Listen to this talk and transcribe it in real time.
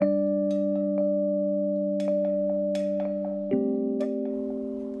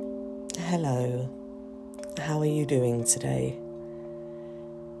How are you doing today?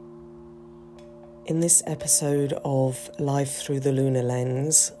 In this episode of Life Through the Lunar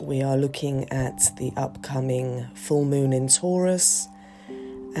Lens, we are looking at the upcoming full moon in Taurus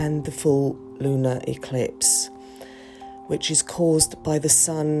and the full lunar eclipse, which is caused by the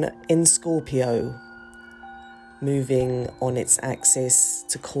sun in Scorpio moving on its axis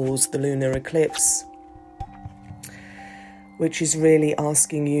to cause the lunar eclipse, which is really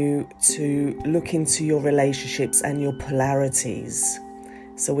asking you to look into your relationships and your polarities.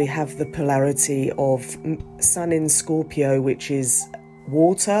 So we have the polarity of sun in Scorpio, which is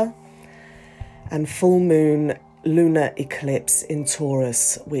water, and full moon lunar eclipse in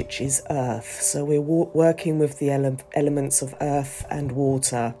Taurus, which is earth. So we're working with the elements of earth and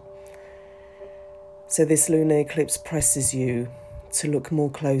water. So this lunar eclipse presses you to look more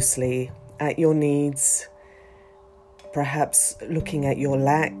closely at your needs, perhaps looking at your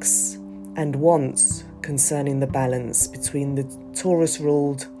lacks and wants concerning the balance between the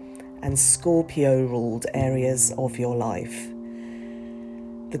Taurus-ruled and Scorpio-ruled areas of your life.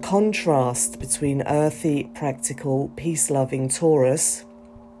 The contrast between earthy, practical, peace-loving Taurus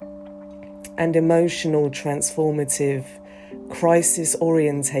and emotional, transformative,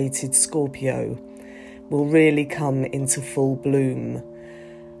 crisis-orientated Scorpio will really come into full bloom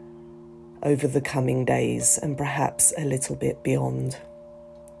over the coming days and perhaps a little bit beyond.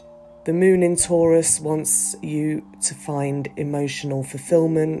 The moon in Taurus wants you to find emotional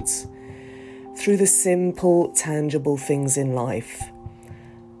fulfillment through the simple, tangible things in life,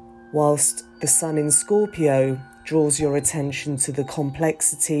 whilst the sun in Scorpio draws your attention to the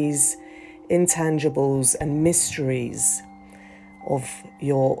complexities, intangibles and mysteries of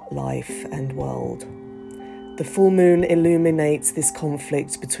your life and world. The full moon illuminates this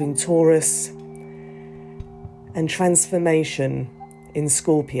conflict between Taurus and transformation in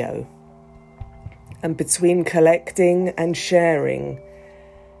Scorpio, and between collecting and sharing.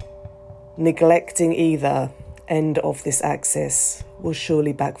 Neglecting either end of this axis will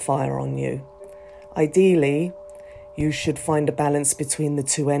surely backfire on you. Ideally, you should find a balance between the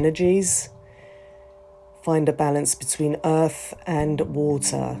two energies. Find a balance between earth and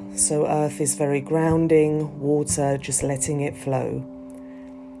water. So earth is very grounding, water just letting it flow.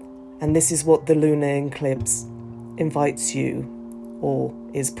 And this is what the lunar eclipse invites you or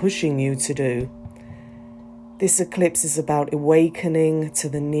is pushing you to do. This eclipse is about awakening to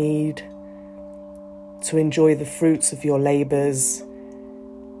the need to enjoy the fruits of your labours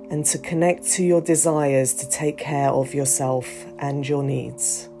and to connect to your desires to take care of yourself and your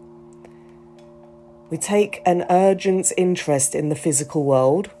needs. We take an urgent interest in the physical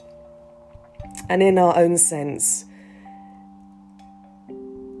world and in our own sense,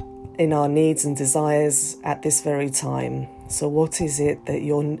 in our needs and desires at this very time. So what is it that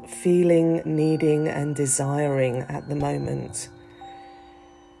you're feeling, needing and desiring at the moment?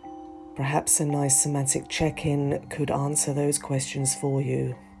 Perhaps a nice somatic check-in could answer those questions for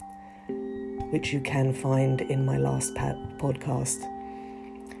you, which you can find in my last podcast.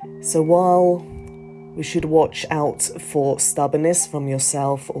 So while we should watch out for stubbornness from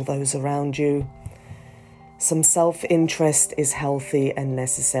yourself or those around you, some self-interest is healthy and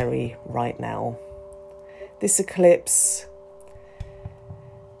necessary right now. This eclipse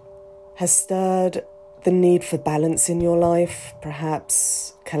has stirred the need for balance in your life,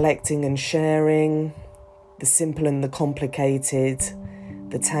 perhaps collecting and sharing, the simple and the complicated,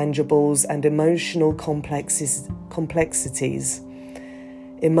 the tangibles and emotional complexities.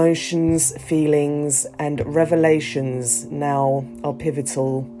 Emotions, feelings and revelations now are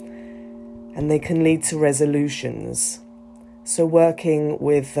pivotal and they can lead to resolutions. So working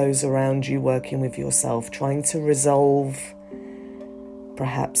with those around you, working with yourself, trying to resolve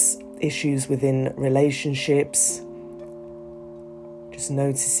perhaps issues within relationships, just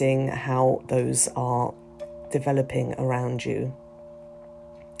noticing how those are developing around you.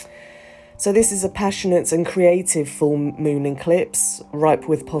 So this is a passionate and creative full moon eclipse, ripe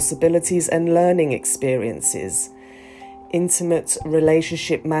with possibilities and learning experiences. Intimate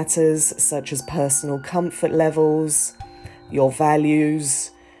relationship matters such as personal comfort levels, your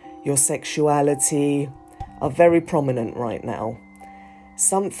values, your sexuality are very prominent right now.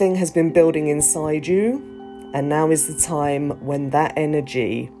 Something has been building inside you, and now is the time when that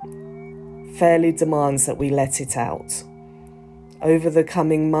energy fairly demands that we let it out. Over the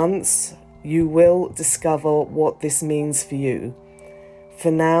coming months, you will discover what this means for you.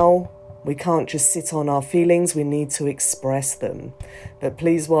 For now, we can't just sit on our feelings, we need to express them. But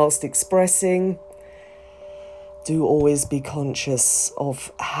please, whilst expressing, do always be conscious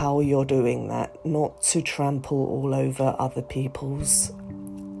of how you're doing that, not to trample all over other people's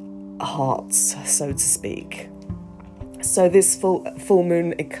hearts, so to speak. So this full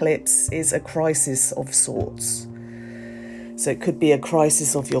moon eclipse is a crisis of sorts. So it could be a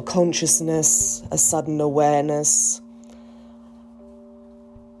crisis of your consciousness, a sudden awareness,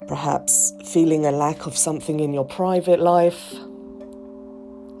 perhaps feeling a lack of something in your private life.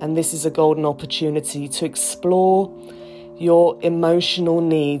 And this is a golden opportunity to explore your emotional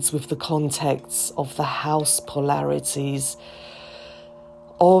needs with the context of the house polarities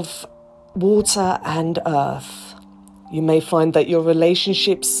of water and earth. You may find that your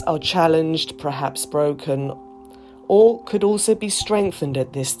relationships are challenged, perhaps broken, or could also be strengthened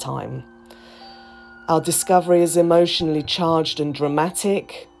at this time. Our discovery is emotionally charged and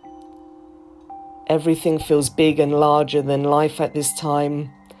dramatic. Everything feels big and larger than life at this time.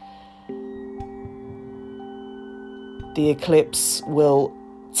 The eclipse will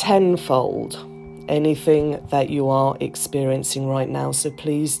tenfold anything that you are experiencing right now. So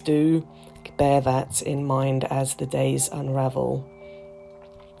please do bear that in mind as the days unravel.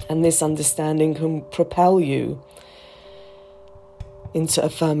 And this understanding can propel you into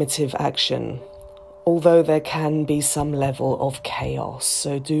affirmative action, although there can be some level of chaos.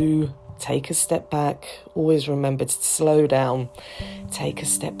 So do take a step back. Always remember to slow down, take a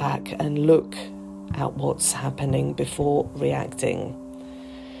step back and look at what's happening before reacting.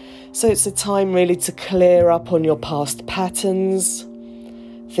 So it's a time really to clear up on your past patterns,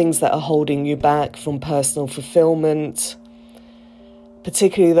 things that are holding you back from personal fulfillment,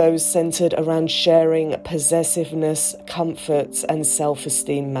 particularly those centered around sharing, possessiveness, comfort, and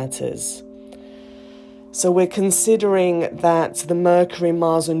self-esteem matters. So we're considering that the Mercury,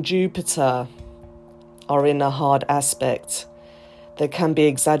 Mars, and Jupiter are in a hard aspect. There can be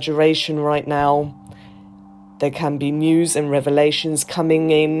exaggeration right now. There can be news and revelations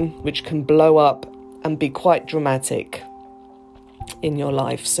coming in which can blow up and be quite dramatic in your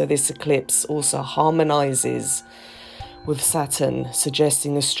life. So this eclipse also harmonizes with Saturn,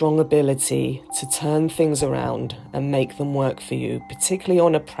 suggesting a strong ability to turn things around and make them work for you, particularly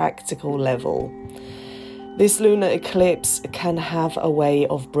on a practical level. This lunar eclipse can have a way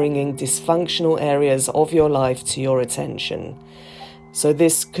of bringing dysfunctional areas of your life to your attention. So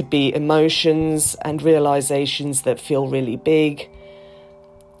this could be emotions and realizations that feel really big,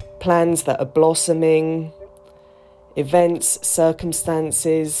 plans that are blossoming, events,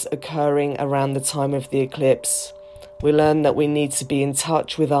 circumstances occurring around the time of the eclipse. We learn that we need to be in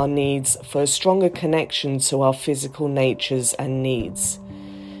touch with our needs for a stronger connection to our physical natures and needs.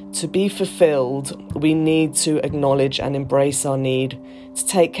 To be fulfilled, we need to acknowledge and embrace our need to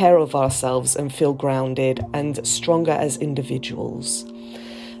take care of ourselves and feel grounded and stronger as individuals.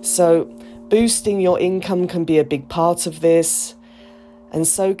 So, boosting your income can be a big part of this, and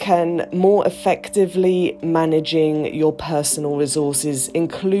so can more effectively managing your personal resources,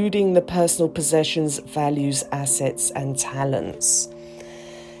 including the personal possessions, values, assets, and talents.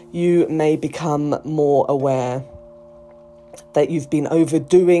 You may become more aware that you've been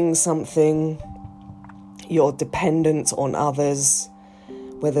overdoing something, you're dependent on others,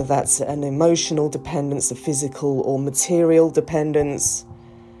 whether that's an emotional dependence, a physical or material dependence.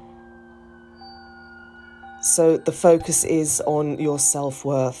 So the focus is on your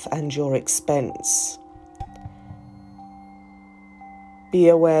self-worth and your expense. Be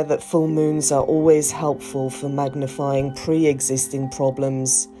aware that full moons are always helpful for magnifying pre-existing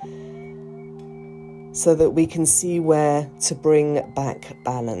problems so that we can see where to bring back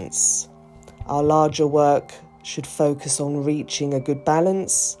balance. Our larger work should focus on reaching a good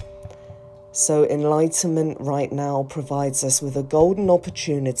balance. So enlightenment right now provides us with a golden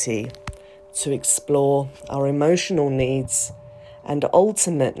opportunity to explore our emotional needs and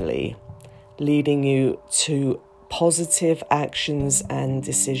ultimately leading you to positive actions and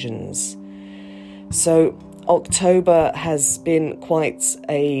decisions. So October has been quite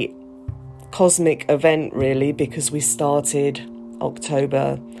a cosmic event really, because we started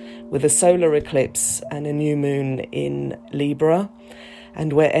October with a solar eclipse and a new moon in Libra,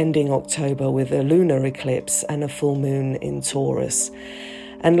 and we're ending October with a lunar eclipse and a full moon in Taurus.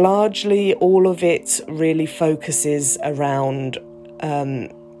 And largely all of it really focuses around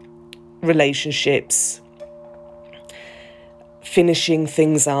relationships, finishing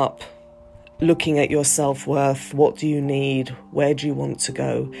things up, looking at your self-worth. What do you need? Where do you want to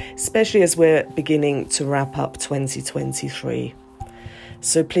go? Especially as we're beginning to wrap up 2023.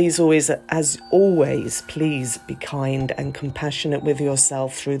 So please as always, please be kind and compassionate with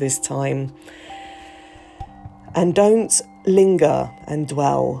yourself through this time. And don't linger and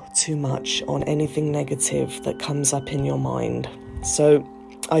dwell too much on anything negative that comes up in your mind. So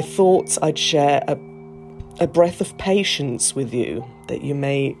I thought I'd share a breath of patience with you that you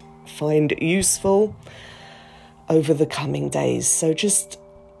may find useful over the coming days. So just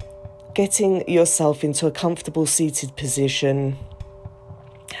getting yourself into a comfortable seated position,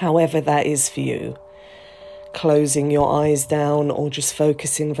 however that is for you. Closing your eyes down or just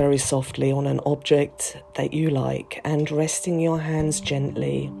focusing very softly on an object that you like, and resting your hands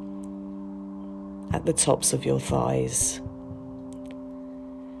gently at the tops of your thighs.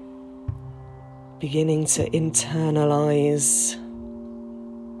 Beginning to internalize,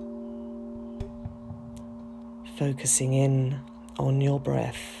 focusing in on your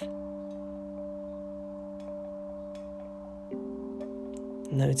breath.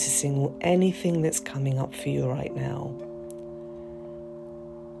 Noticing anything that's coming up for you right now.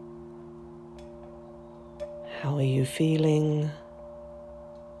 How are you feeling?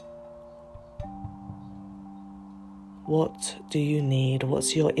 What do you need?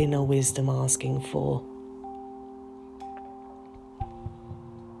 What's your inner wisdom asking for?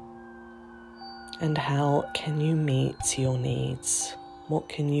 And how can you meet your needs? What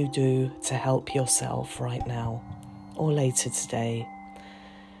can you do to help yourself right now or later today?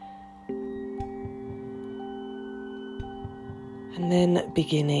 And then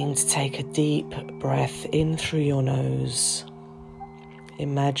beginning to take a deep breath in through your nose.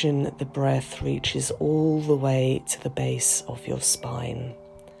 Imagine the breath reaches all the way to the base of your spine.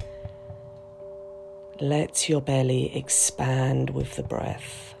 Let your belly expand with the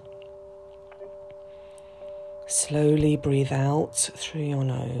breath. Slowly breathe out through your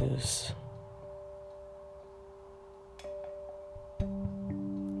nose.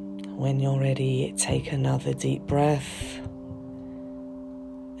 When you're ready, take another deep breath.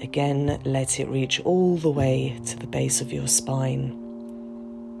 Again, let it reach all the way to the base of your spine.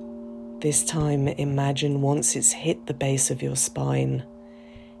 This time, imagine once it's hit the base of your spine,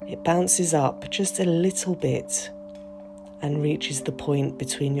 it bounces up just a little bit and reaches the point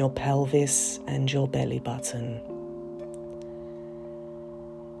between your pelvis and your belly button.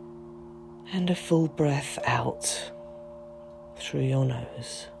 And a full breath out through your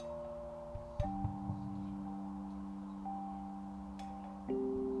nose.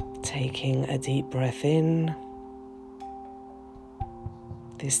 Taking a deep breath in.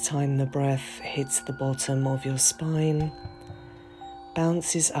 This time the breath hits the bottom of your spine,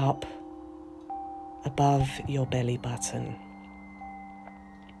 bounces up above your belly button.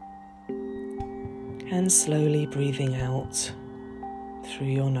 And slowly breathing out through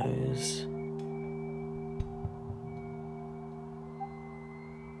your nose.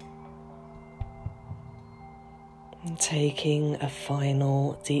 And taking a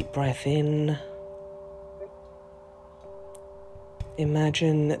final deep breath in.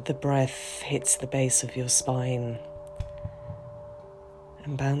 Imagine the breath hits the base of your spine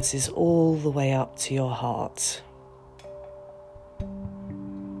and bounces all the way up to your heart.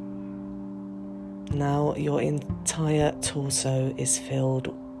 Now your entire torso is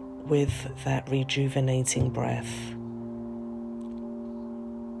filled with that rejuvenating breath.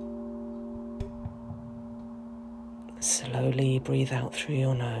 Slowly breathe out through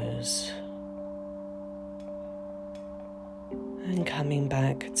your nose. And coming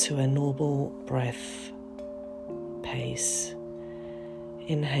back to a normal breath pace.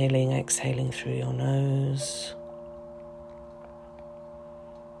 Inhaling, exhaling through your nose.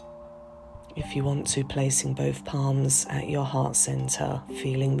 If you want to, placing both palms at your heart center,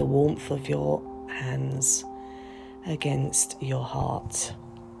 feeling the warmth of your hands against your heart.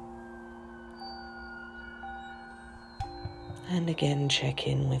 And again, check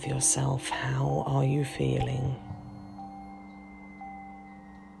in with yourself. How are you feeling?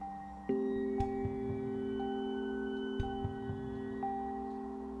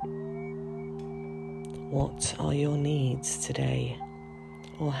 What are your needs today?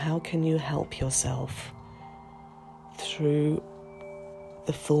 Or how can you help yourself through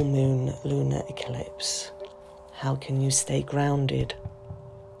the full moon lunar eclipse? How can you stay grounded?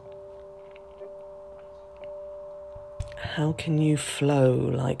 How can you flow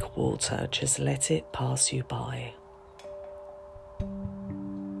like water? Just let it pass you by.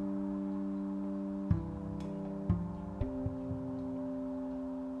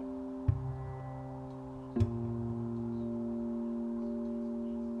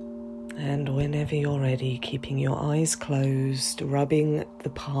 And whenever you're ready, keeping your eyes closed, rubbing the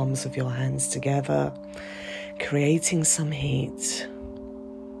palms of your hands together, creating some heat.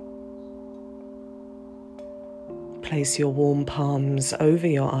 Place your warm palms over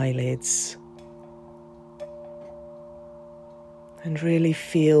your eyelids and really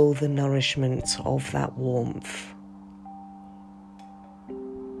feel the nourishment of that warmth.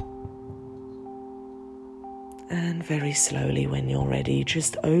 And very slowly, when you're ready,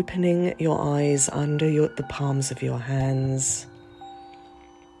 just opening your eyes under the palms of your hands.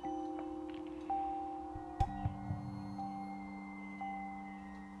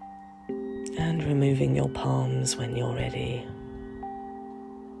 And removing your palms when you're ready.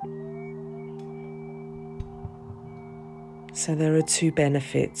 So there are two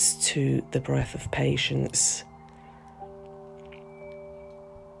benefits to the breath of patience.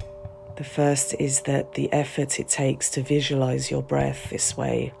 The first is that the effort it takes to visualize your breath this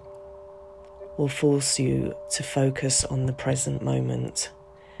way will force you to focus on the present moment,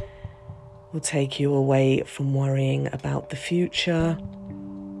 will take you away from worrying about the future,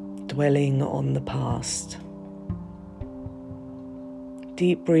 dwelling on the past.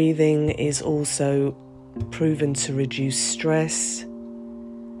 Deep breathing is also proven to reduce stress.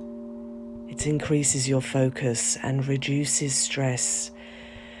 It increases your focus and reduces stress.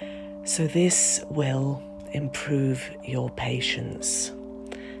 So this will improve your patience.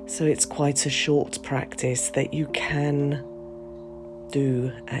 So it's quite a short practice that you can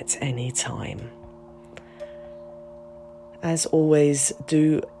do at any time. As always,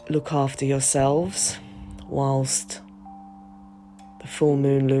 do look after yourselves whilst the full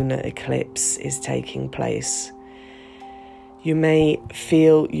moon lunar eclipse is taking place. You may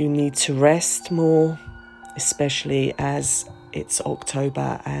feel you need to rest more, especially as it's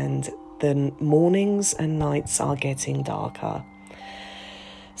October and the mornings and nights are getting darker.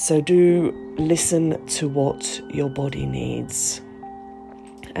 So do listen to what your body needs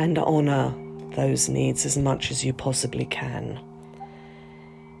and honor those needs as much as you possibly can.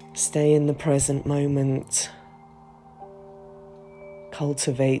 Stay in the present moment.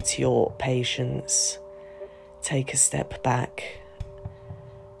 Cultivate your patience. Take a step back.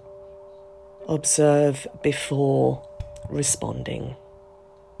 Observe before responding.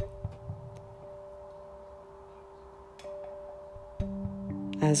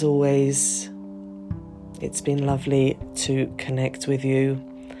 As always, it's been lovely to connect with you.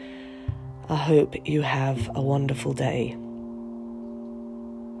 I hope you have a wonderful day.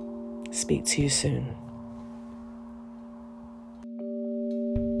 Speak to you soon.